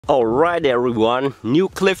Alright everyone, new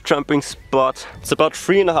cliff jumping spot. It's about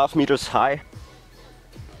 3.5 meters high.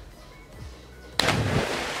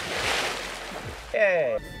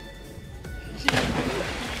 Yeah.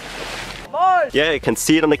 Yeah, you can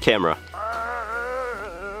see it on the camera.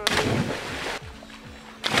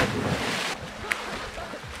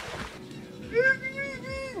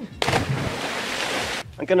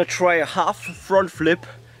 I'm gonna try a half front flip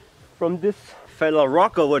from this fella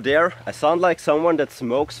rock over there. I sound like someone that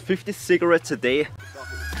smokes 50 cigarettes a day.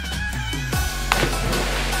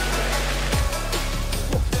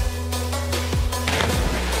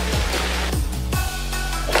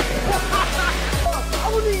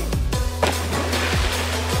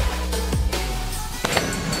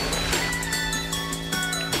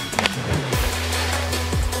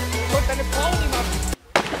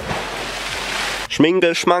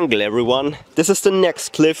 Schmingel schmangel everyone. This is the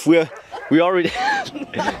next cliff. We already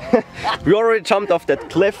we already jumped off that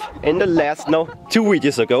cliff in the last 2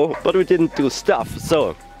 videos ago, but we didn't do stuff,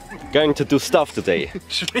 so going to do stuff today.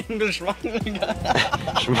 Schmingel schmangel.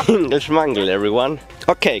 Schmingel schmangel everyone.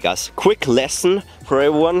 Okay guys, quick lesson for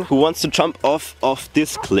everyone who wants to jump off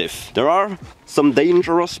this cliff. There are some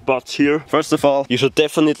dangerous spots here. First of all, you should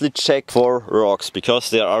definitely check for rocks, because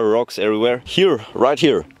there are rocks everywhere. Here, right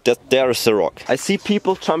here, there is a rock. I see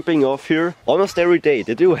people jumping off here almost every day.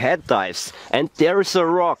 They do head dives, and there is a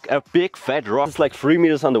rock, a big fat rock. It's like 3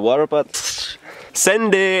 meters underwater, but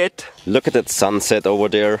send it! Look at that sunset over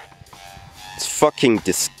there. It's fucking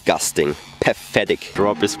disgusting. Pathetic.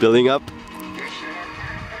 Drop is building up.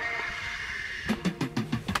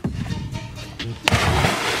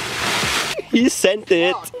 He sent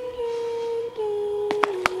it!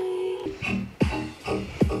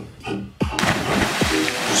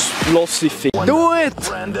 Explosive. Do it!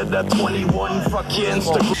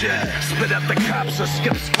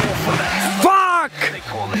 Fuck!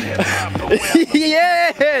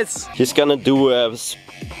 Yes! He's gonna do a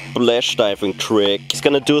splash diving trick. He's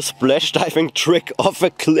gonna do a splash diving trick off a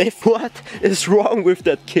cliff. What is wrong with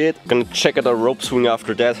that kid? Gonna check out a rope swing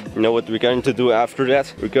after that. You know what we're going to do after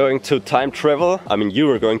that? We're going to time travel. I mean, you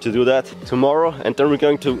are going to do that tomorrow, and then we're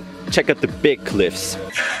going to check out the big cliffs.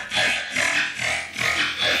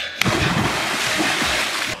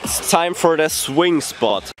 It's time for the swing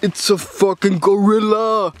spot. It's a fucking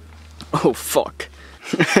gorilla! Oh fuck.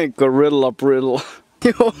 Gorilla brittle.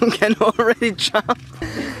 You can already jump.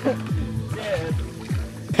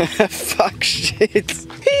 Fuck shit.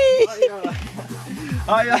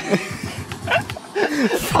 Oh yeah.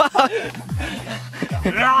 Fuck.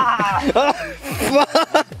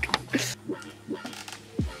 Fuck.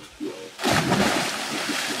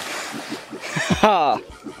 Ha.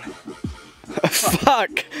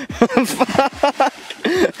 Fuck. Fuck.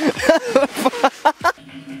 Fuck.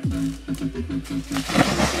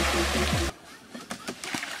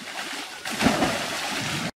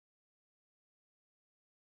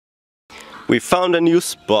 We found a new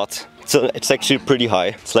spot. It's actually pretty high.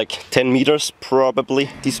 It's like 10 meters probably.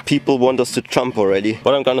 These people want us to jump already.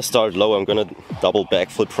 But I'm gonna start low. I'm gonna double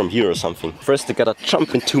backflip from here or something. First I gotta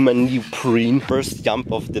jump into my neoprene. First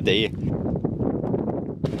jump of the day.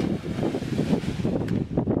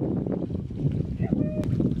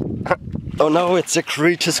 Oh no, it's a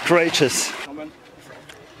creature's.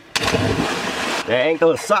 The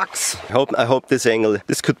angle sucks. I hope this angle,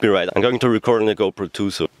 this could be right. I'm going to record on the GoPro too,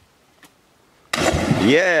 so.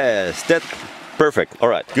 Yes, that's perfect.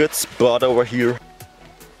 Alright, good spot over here.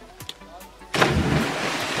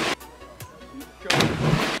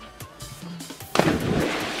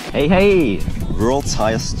 Hey, hey! World's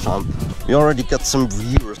highest jump. We already got some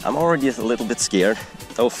viewers. I'm already a little bit scared.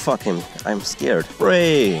 Oh fuck him, I'm scared.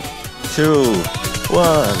 3, 2,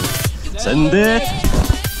 1. Send it!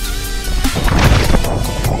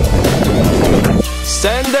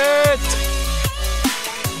 Send it!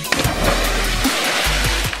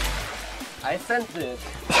 I sent it!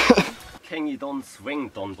 Can you don't swing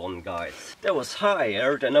don guys? That was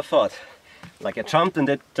higher than I thought. Like I jumped and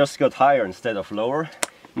it just got higher instead of lower.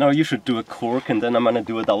 Now you should do a cork, and then I'm gonna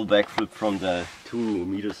do a double backflip from the 2.5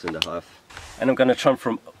 meters. And I'm gonna jump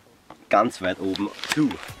from ganz weit oben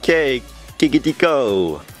too. Okay, giggity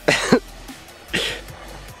go!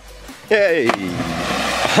 Hey!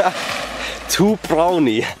 2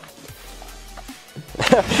 brownie!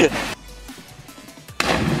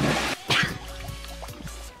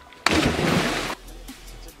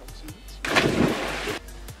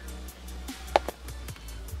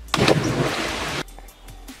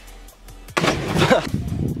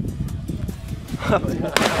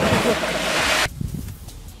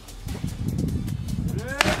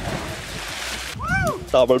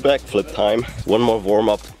 double backflip time. One more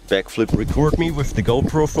warm-up backflip. Record me with the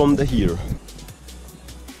GoPro from the here.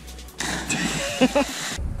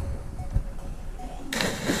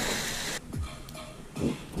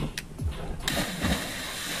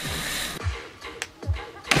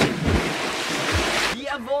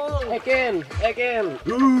 Again, again.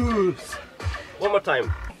 One more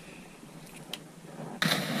time.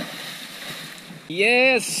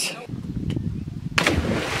 Yes!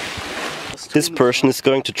 This person is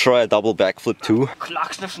going to try a double backflip too.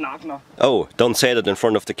 Oh, don't say that in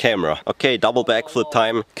front of the camera. Okay, double backflip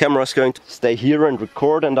time. Camera's going to stay here and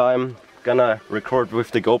record, and I'm gonna record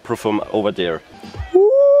with the GoPro from over there.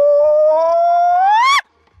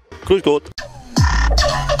 Good, good.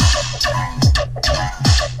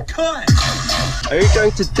 Are you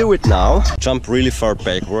going to do it now? Jump really far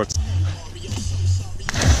backwards.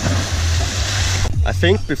 I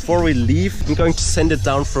think before we leave, I'm going to send it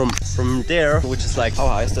down from there, which is like, how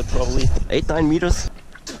high is that, probably 8-9 meters?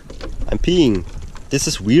 I'm peeing. This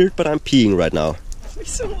is weird, but I'm peeing right now.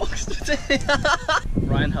 Wieso machst du das?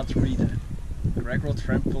 Reinhard Rieder, record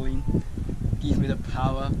trampoline, give me the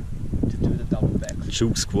power to do the double back.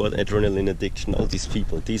 Juke squad, adrenaline addiction, all these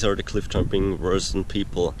people. These are the cliff jumping version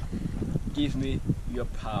people. Give me your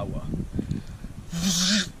power.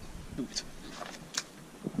 Do it.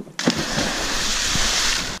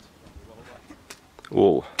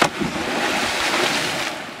 Whoa.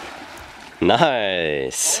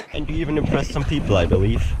 Nice! And you even impressed some people, I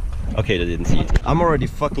believe. Okay, they didn't see it. I'm already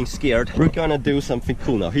fucking scared. We're gonna do something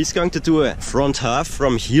cool now. He's going to do a front half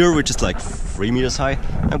from here, which is like 3 meters high.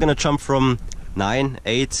 I'm gonna jump from 9,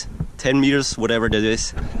 8, 10 meters, whatever that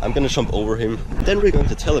is. I'm gonna jump over him. Then we're going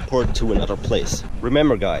to teleport to another place.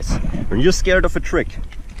 Remember guys, when you're scared of a trick,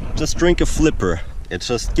 just drink a flipper. It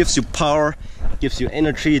just gives you power, it gives you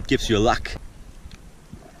energy, it gives you luck.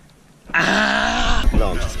 Ah!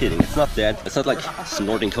 No, I'm just kidding. It's not that. It's not like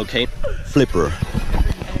snorting cocaine. Flipper.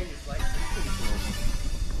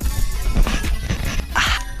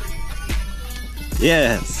 Ah.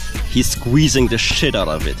 Yes! He's squeezing the shit out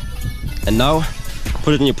of it. And now,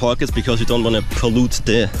 put it in your pockets because you don't want to pollute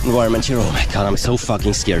the environment here. Oh my god, I'm so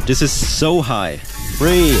fucking scared. This is so high.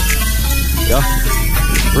 3. Yeah.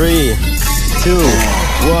 3, 2,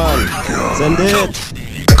 1. Send it.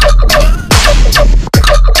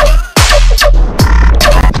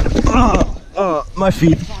 My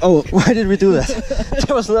feet. Oh, why did we do that?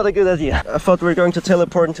 That was not a good idea. I thought we were going to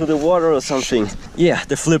teleport into the water or something. Yeah,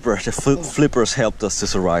 the flipper. The flippers helped us to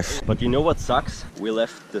survive. But you know what sucks? We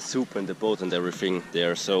left the soup and the boat and everything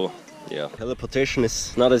there, so yeah. Teleportation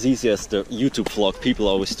is not as easy as the YouTube vlog. People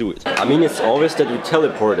always do it. I mean, it's always that we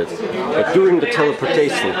teleported. But during the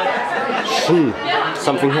teleportation,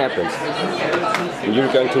 something happened. And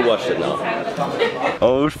you're going to watch it now.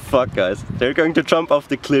 Oh fuck guys, they're going to jump off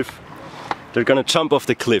the cliff. They're gonna jump off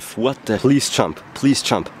the cliff. What the? Please jump, please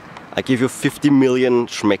jump. I give you 50 million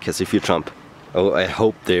schmeckers if you jump. Oh, I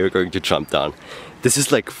hope they're going to jump down. This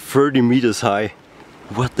is like 30 meters high.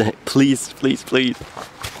 What the heck? Please, please, please.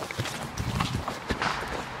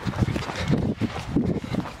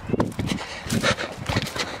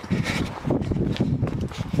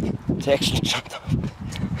 They actually jumped off.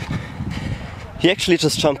 He actually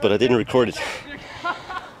just jumped, but I didn't record it.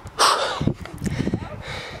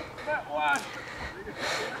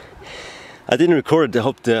 I didn't record it, I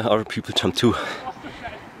hope the other people jump too.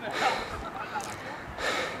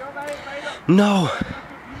 No!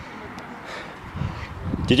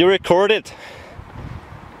 Did you record it?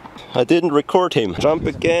 I didn't record him. Jump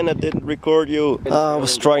again, I didn't record you. I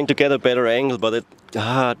was trying to get a better angle, but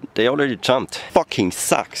they already jumped. Fucking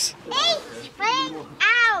sucks.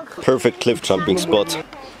 Perfect cliff jumping spot.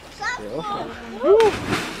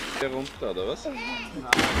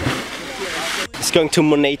 He's going to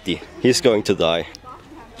Moneti. He's going to die.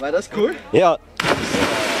 War das cool? Yeah.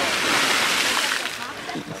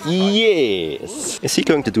 Yes. Is he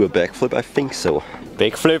going to do a backflip? I think so.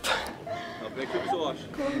 Backflip.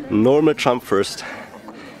 Normal jump first.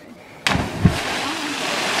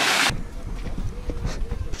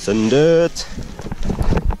 Send it.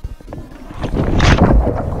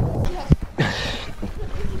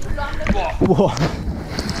 Whoa.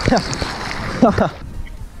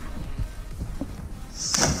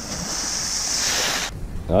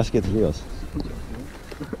 Das geht los.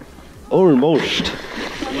 Almost.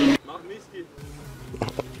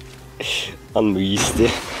 An Wüste.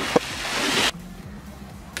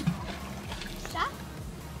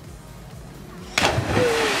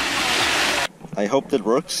 I hope that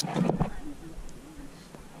works.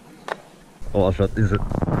 Oh, shot is it.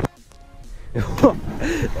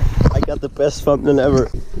 I got the best thumbnail ever.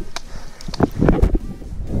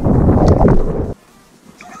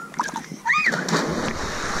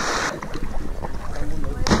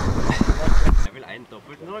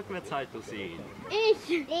 folgt mehr Zeit zu sehen?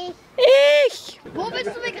 Ich. Wo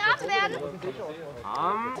willst du begraben werden?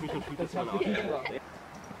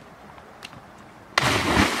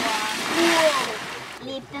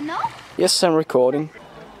 Lebt er noch? Yes, I'm recording.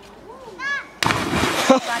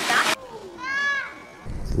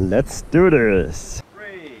 Let's do this!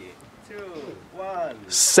 3, 2, 1.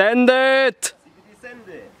 Send it!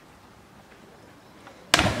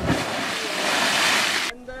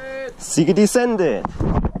 Siegedi send it!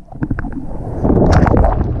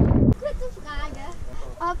 Kurze Frage,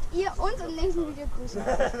 ob ihr uns im nächsten Video grüßen.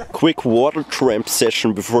 Quick water tramp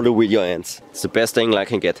session before the video ends. It's the best angle I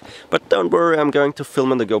can get. But don't worry, I'm going to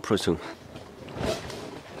film on the GoPro soon.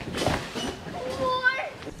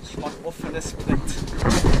 Schwach offenes Brett.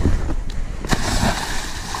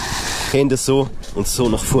 Hände so und so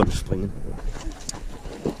nach vorne springen.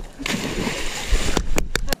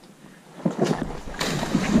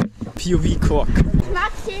 POV-Kork. Ich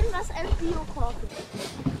mag sehen, was ein Bio-Kork ist.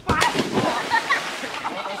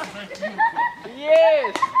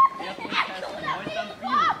 Yes!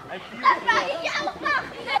 Ich auch noch!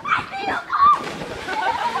 Ein Bio-Kork!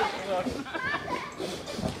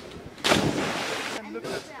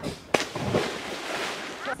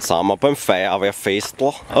 Sind wir beim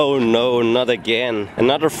Feuerwehrfestl? Oh no, not again.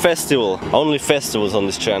 Another festival. Only festivals on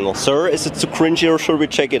this channel. Sir, is it too cringy or should we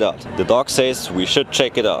check it out? The dog says we should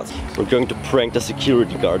check it out. We're going to prank the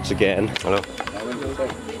security guards again. Hello.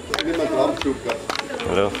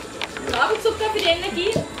 Hello. Traubenzucker für die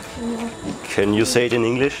Energie? Can you say it in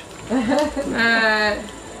English?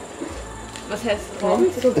 Was heißt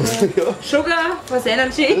Traubenzucker? Sugar for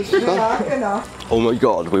energy? Ja, genau. Oh my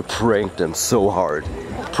god, we pranked them so hard.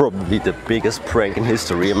 Probably the biggest prank in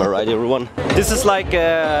history, am I right everyone? This is like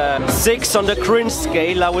a 6 on the cringe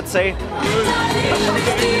scale, I would say.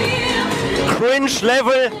 Cringe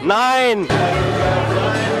level 9!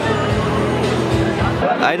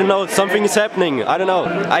 I don't know, something is happening, I don't know.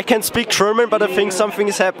 I can speak German, but I think something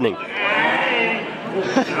is happening.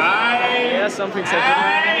 Yeah, something's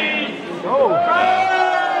happening. Oh!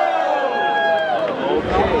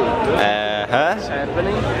 What's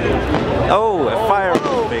happening? Oh, a fire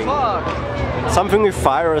thing. Fuck! Something with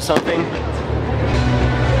fire or something.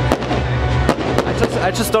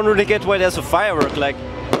 I just don't really get why there's a firework, like.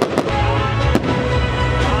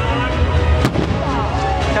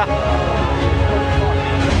 Yeah.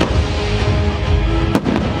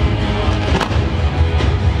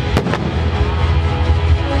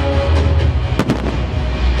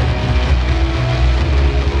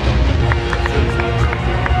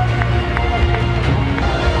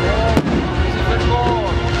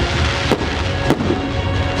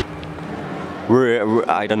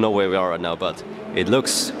 I don't know where we are right now, but it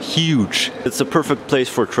looks huge. It's a perfect place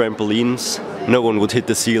for trampolines. No one would hit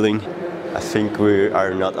the ceiling. I think we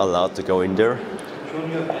are not allowed to go in there.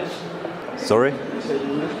 Sorry?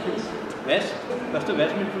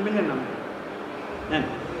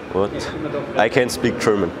 What? I can't speak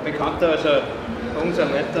German. Bekannter, also unser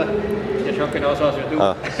Leiter, der schaut genauso aus wie du.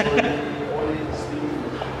 Ah.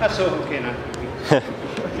 Ach so, okay, nein.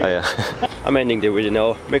 Ah, yeah. I'm ending the video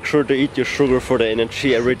now. Make sure to eat your sugar for the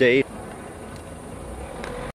energy every day.